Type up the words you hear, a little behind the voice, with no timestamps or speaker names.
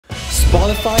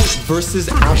Spotify versus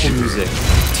Apple Music,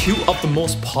 two of the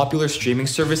most popular streaming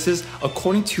services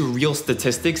according to real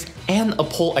statistics and a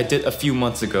poll I did a few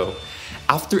months ago.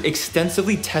 After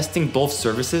extensively testing both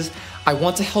services, I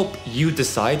want to help you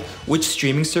decide which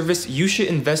streaming service you should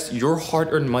invest your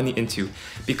hard-earned money into,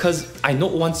 because I know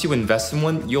once you invest in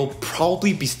one, you'll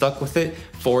probably be stuck with it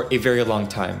for a very long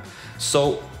time.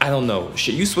 So I don't know,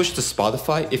 should you switch to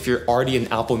Spotify if you're already an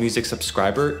Apple Music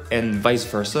subscriber and vice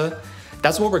versa?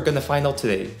 That's what we're gonna find out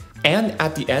today. And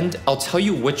at the end, I'll tell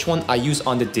you which one I use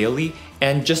on the daily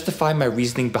and justify my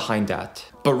reasoning behind that.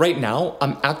 But right now,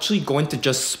 I'm actually going to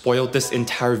just spoil this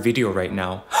entire video right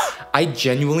now. I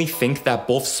genuinely think that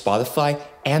both Spotify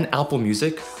and Apple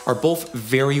Music are both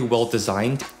very well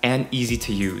designed and easy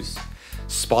to use.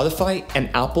 Spotify and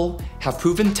Apple have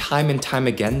proven time and time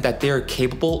again that they are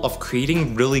capable of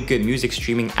creating really good music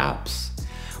streaming apps.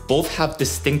 Both have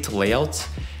distinct layouts.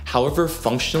 However,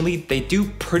 functionally, they do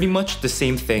pretty much the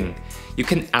same thing. You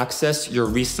can access your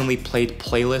recently played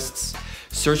playlists,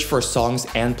 search for songs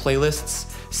and playlists,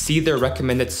 see their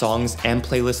recommended songs and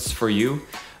playlists for you,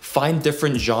 find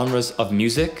different genres of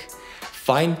music,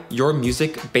 find your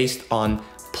music based on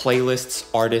playlists,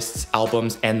 artists,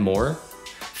 albums, and more,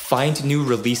 find new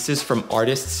releases from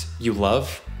artists you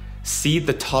love, see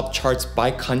the top charts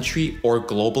by country or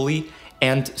globally,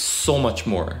 and so much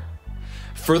more.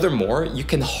 Furthermore, you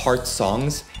can heart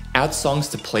songs, add songs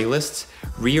to playlists,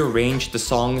 rearrange the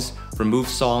songs, remove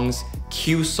songs,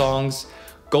 queue songs,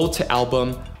 go to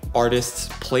album, artists,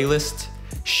 playlist,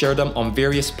 share them on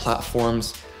various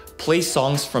platforms, play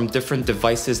songs from different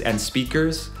devices and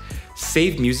speakers,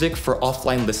 save music for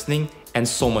offline listening, and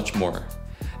so much more.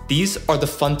 These are the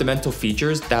fundamental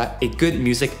features that a good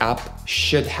music app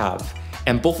should have,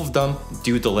 and both of them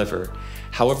do deliver.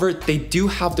 However, they do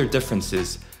have their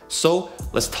differences. So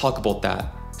let's talk about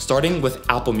that, starting with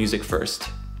Apple Music first.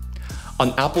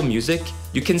 On Apple Music,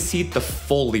 you can see the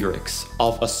full lyrics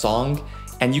of a song,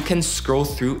 and you can scroll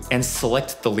through and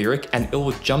select the lyric and it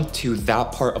will jump to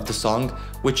that part of the song,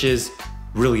 which is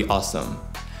really awesome.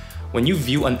 When you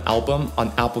view an album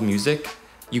on Apple Music,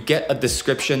 you get a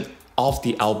description of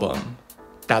the album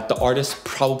that the artist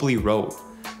probably wrote.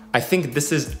 I think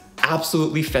this is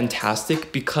absolutely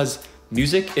fantastic because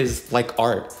music is like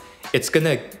art. It's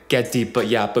gonna get deep, but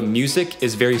music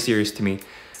is very serious to me.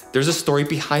 There's a story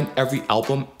behind every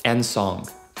album and song.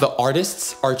 The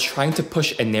artists are trying to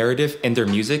push a narrative in their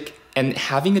music, and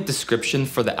having a description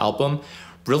for the album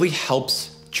really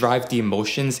helps drive the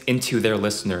emotions into their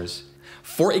listeners.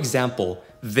 For example,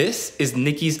 this is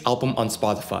Nicki's album on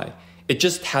Spotify. It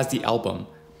just has the album.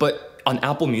 But on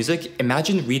Apple Music,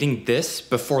 imagine reading this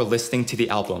before listening to the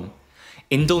album.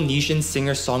 Indonesian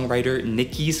singer-songwriter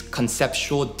Nicki's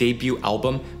conceptual debut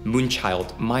album,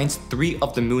 Moonchild, mines 3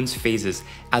 of the moon's phases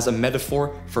as a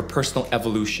metaphor for personal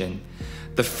evolution.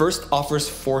 The first offers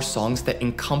 4 songs that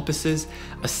encompasses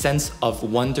a sense of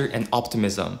wonder and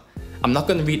optimism. I'm not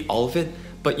gonna read all of it,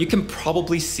 but you can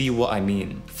probably see what I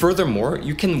mean. Furthermore,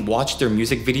 you can watch their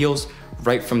music videos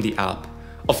right from the app.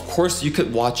 Of course, you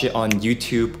could watch it on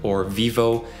YouTube or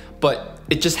Vivo, but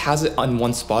it just has it on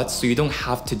one spot, so you don't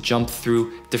have to jump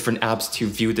through different apps to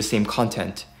view the same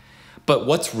content. But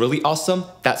what's really awesome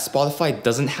that Spotify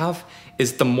doesn't have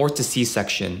is the more to see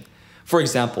section. For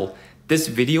example, this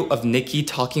video of Nicki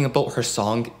talking about her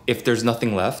song, If There's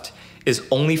Nothing Left, is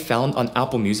only found on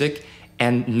Apple Music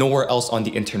and nowhere else on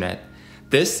the internet.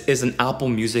 This is an Apple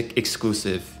Music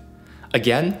exclusive.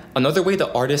 Again, another way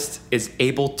the artist is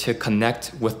able to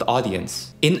connect with the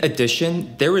audience. In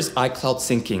addition, there is iCloud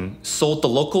syncing, so the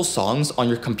local songs on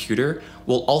your computer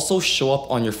will also show up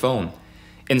on your phone.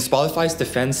 In Spotify's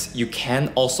defense, you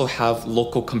can also have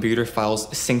local computer files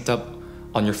synced up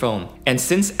on your phone. And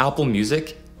since Apple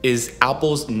Music is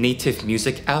Apple's native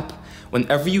music app,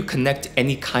 whenever you connect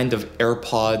any kind of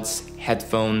AirPods,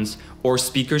 headphones, or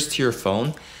speakers to your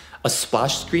phone, a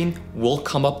splash screen will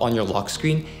come up on your lock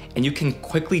screen and you can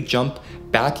quickly jump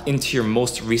back into your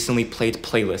most recently played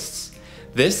playlists.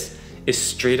 This is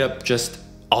straight up just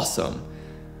awesome.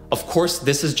 Of course,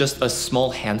 this is just a small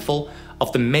handful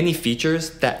of the many features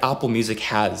that Apple Music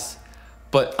has,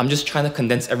 but I'm just trying to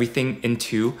condense everything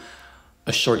into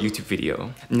a short YouTube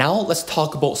video. Now let's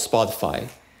talk about Spotify.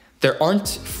 There aren't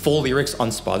full lyrics on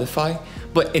Spotify,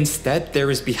 but instead there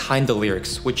is Behind the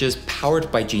Lyrics, which is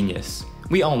powered by Genius.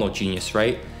 We all know Genius,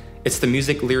 right? It's the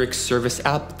music lyrics service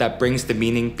app that brings the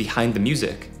meaning behind the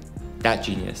music. That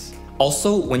Genius.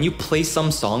 Also, when you play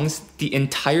some songs, the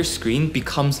entire screen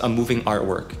becomes a moving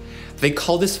artwork. They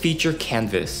call this feature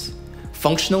Canvas.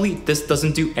 Functionally, this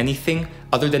doesn't do anything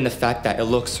other than the fact that it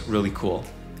looks really cool.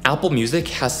 Apple Music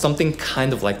has something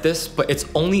kind of like this, but it's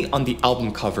only on the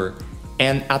album cover.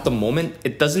 And at the moment,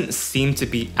 it doesn't seem to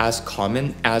be as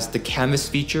common as the canvas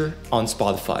feature on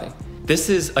Spotify. This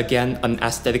is, again, an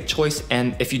aesthetic choice,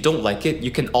 and if you don't like it,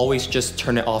 you can always just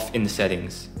turn it off in the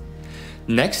settings.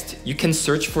 Next, you can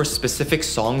search for specific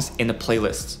songs in a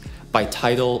playlist by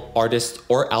title, artist,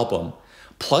 or album.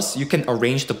 Plus, you can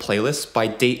arrange the playlist by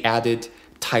date added,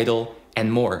 title,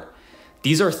 and more.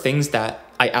 These are things that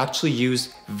I actually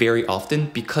use very often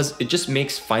because it just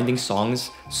makes finding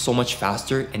songs so much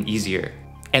faster and easier.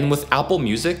 And with Apple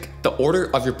Music, the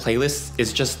order of your playlist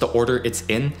is just the order it's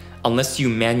in unless you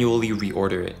manually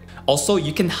reorder it. Also,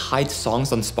 you can hide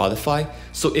songs on Spotify,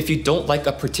 so if you don't like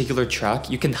a particular track,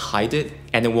 you can hide it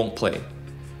and it won't play.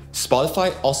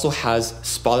 Spotify also has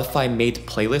Spotify-made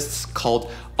playlists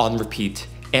called On Repeat.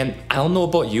 And I don't know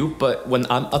about you, but when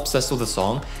I'm obsessed with a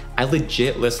song, I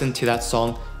legit listen to that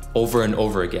song over and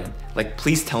over again. Like,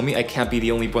 please tell me I can't be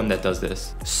the only one that does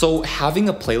this. So having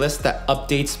a playlist that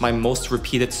updates my most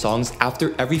repeated songs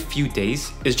after every few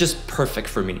days is just perfect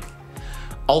for me.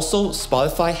 Also,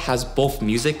 Spotify has both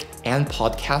music and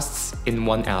podcasts in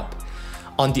one app.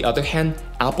 On the other hand,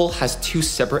 Apple has two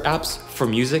separate apps for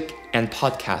music and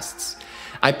podcasts.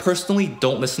 I personally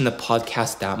don't listen to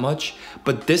podcasts that much,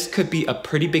 but this could be a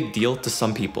pretty big deal to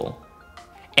some people.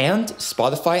 And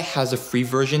Spotify has a free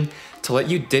version to let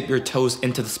you dip your toes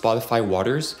into the Spotify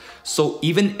waters, so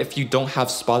even if you don't have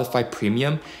Spotify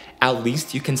Premium, at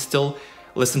least you can still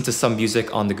listen to some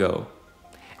music on the go.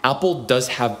 Apple does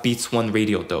have Beats One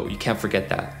Radio though, you can't forget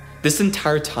that. This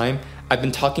entire time, I've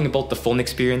been talking about the phone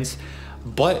experience,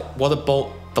 but what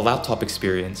about the laptop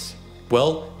experience?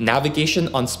 Well,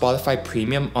 navigation on Spotify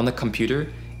Premium on a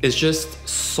computer is just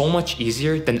so much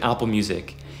easier than Apple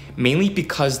Music, mainly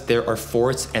because there are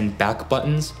forwards and back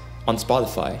buttons on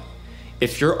Spotify.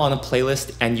 If you're on a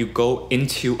playlist and you go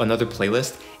into another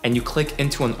playlist and you click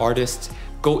into an artist,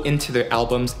 go into their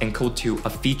albums and go to a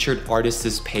featured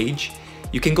artist's page,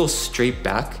 you can go straight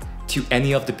back to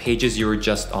any of the pages you were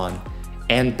just on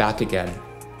and back again.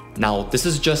 Now, this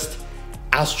is just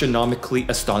astronomically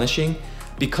astonishing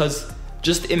because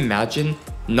just imagine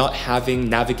not having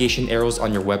navigation arrows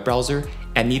on your web browser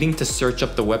and needing to search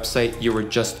up the website you were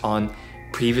just on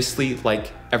previously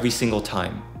like every single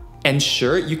time. And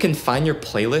sure, you can find your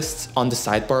playlists on the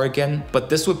sidebar again, but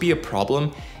this would be a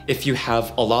problem if you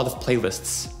have a lot of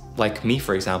playlists, like me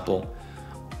for example.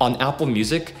 On Apple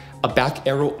Music, a back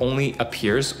arrow only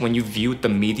appears when you view the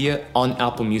media on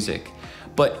Apple Music,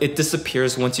 but it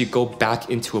disappears once you go back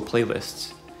into a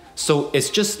playlist. So it's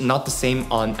just not the same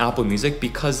on Apple Music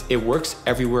because it works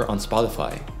everywhere on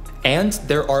Spotify. And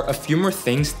there are a few more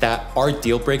things that are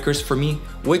deal breakers for me,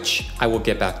 which I will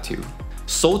get back to.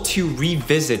 So to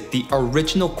revisit the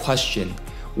original question,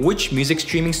 which music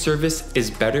streaming service is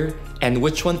better and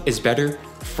which one is better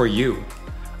for you?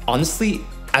 Honestly,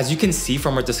 as you can see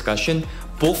from our discussion,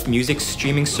 both music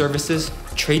streaming services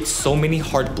trade so many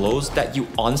hard blows that you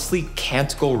honestly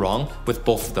can't go wrong with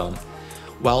both of them.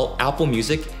 While Apple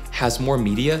Music has more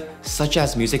media, such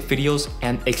as music videos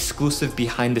and exclusive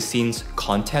behind-the-scenes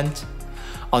content,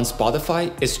 on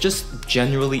Spotify, it's just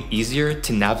generally easier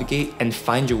to navigate and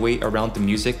find your way around the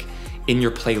music in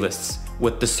your playlists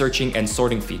with the searching and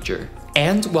sorting feature.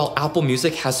 And while Apple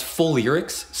Music has full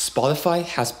lyrics, Spotify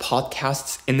has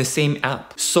podcasts in the same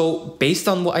app. So based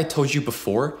on what I told you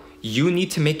before, you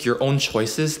need to make your own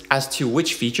choices as to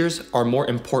which features are more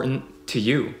important to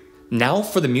you. Now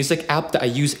for the music app that I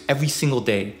use every single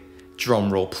day.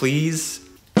 Drum roll please.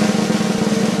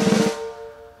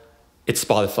 It's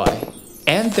Spotify.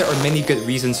 And there are many good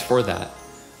reasons for that.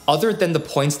 Other than the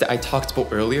points that I talked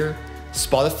about earlier,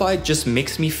 Spotify just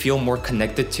makes me feel more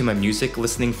connected to my music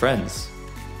listening friends.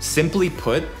 Simply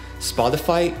put,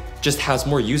 Spotify just has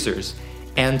more users,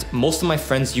 and most of my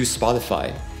friends use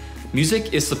Spotify.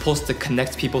 Music is supposed to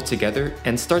connect people together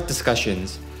and start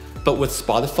discussions, but with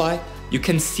Spotify, you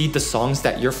can see the songs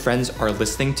that your friends are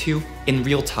listening to in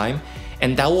real time,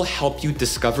 and that will help you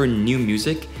discover new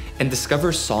music and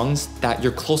discover songs that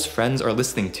your close friends are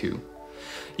listening to.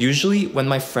 Usually, when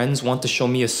my friends want to show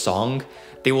me a song,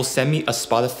 they will send me a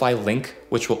Spotify link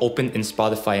which will open in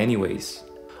Spotify anyways.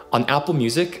 On Apple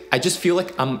Music, I just feel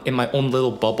like I'm in my own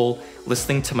little bubble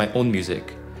listening to my own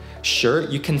music. Sure,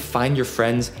 you can find your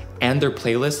friends and their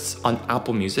playlists on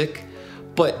Apple Music,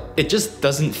 but it just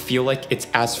doesn't feel like it's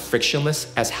as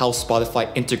frictionless as how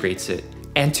Spotify integrates it.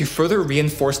 And to further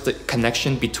reinforce the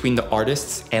connection between the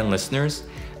artists and listeners,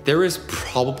 there is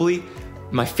probably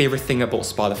my favorite thing about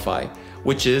Spotify,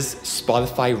 which is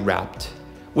Spotify Wrapped,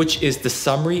 which is the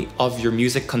summary of your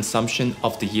music consumption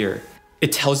of the year.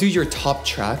 It tells you your top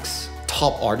tracks,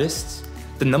 top artists,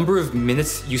 the number of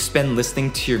minutes you spend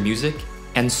listening to your music,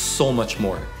 and so much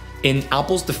more. In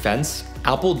Apple's defense,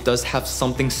 Apple does have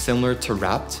something similar to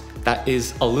Wrapped that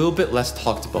is a little bit less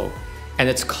talked about, and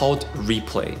it's called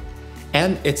Replay.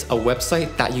 And it's a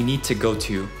website that you need to go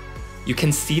to. You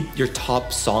can see your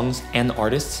top songs and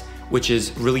artists, which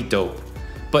is really dope.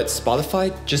 But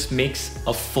Spotify just makes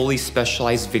a fully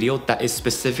specialized video that is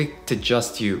specific to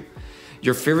just you.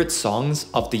 Your favorite songs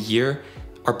of the year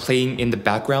are playing in the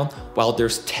background while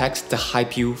there's text to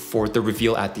hype you for the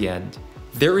reveal at the end.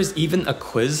 There is even a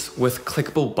quiz with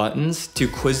clickable buttons to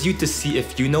quiz you to see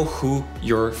if you know who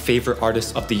your favorite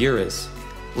artist of the year is.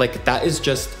 Like, that is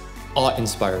just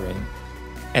awe-inspiring.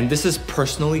 And this is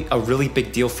personally a really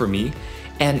big deal for me,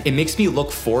 and it makes me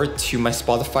look forward to my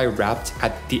Spotify Wrapped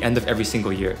at the end of every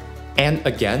single year. And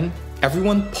again,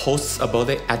 everyone posts about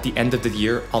it at the end of the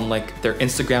year on like their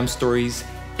Instagram stories,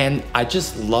 and I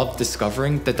just love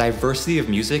discovering the diversity of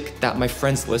music that my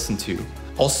friends listen to.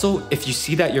 Also, if you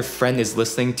see that your friend is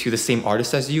listening to the same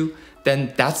artist as you,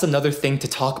 then that's another thing to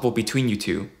talk about between you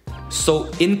two. So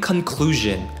in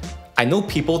conclusion, I know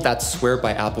people that swear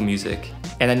by Apple Music,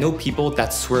 and I know people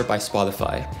that swear by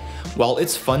Spotify. While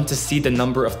it's fun to see the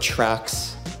number of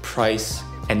tracks, price,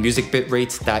 and music bit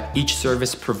rates that each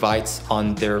service provides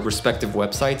on their respective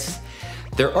websites,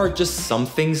 there are just some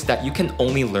things that you can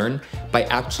only learn by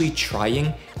actually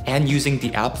trying and using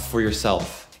the app for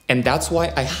yourself. And that's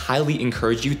why I highly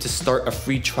encourage you to start a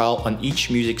free trial on each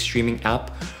music streaming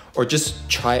app, or just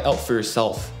try it out for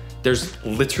yourself. There's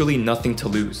literally nothing to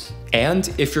lose.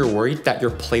 And if you're worried that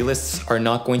your playlists are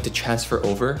not going to transfer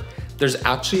over, there's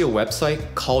actually a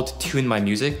website called Tune My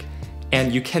Music,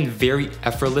 and you can very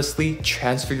effortlessly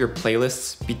transfer your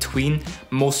playlists between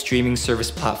most streaming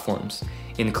service platforms,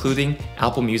 including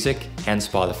Apple Music and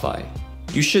Spotify.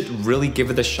 You should really give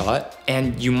it a shot,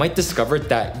 and you might discover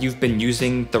that you've been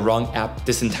using the wrong app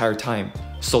this entire time.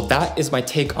 So that is my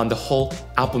take on the whole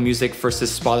Apple Music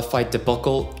versus Spotify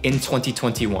debacle in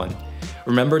 2021.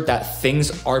 Remember that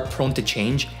things are prone to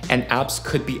change, and apps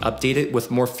could be updated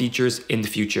with more features in the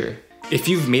future. If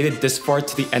you've made it this far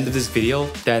to the end of this video,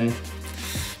 then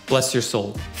bless your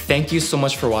soul. Thank you so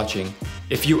much for watching.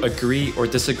 If you agree or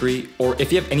disagree, or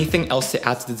if you have anything else to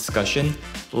add to the discussion,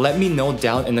 let me know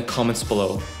down in the comments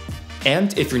below.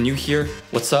 And if you're new here,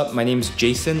 what's up? My name is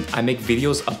Jason. I make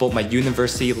videos about my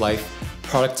university life,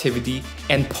 productivity,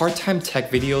 and part-time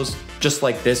tech videos just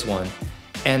like this one.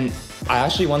 And I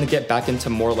actually want to get back into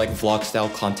more like vlog style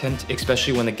content,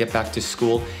 especially when I get back to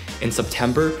school in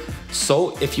September.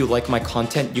 So if you like my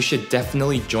content, you should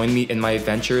definitely join me in my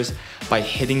adventures by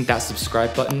hitting that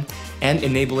subscribe button and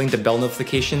enabling the bell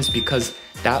notifications, because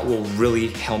that will really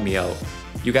help me out.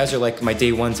 You guys are like my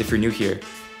day ones if you're new here.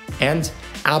 And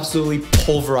absolutely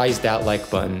pulverize that like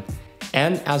button.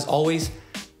 And as always,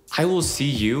 I will see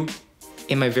you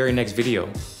in my very next video.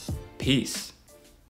 Peace.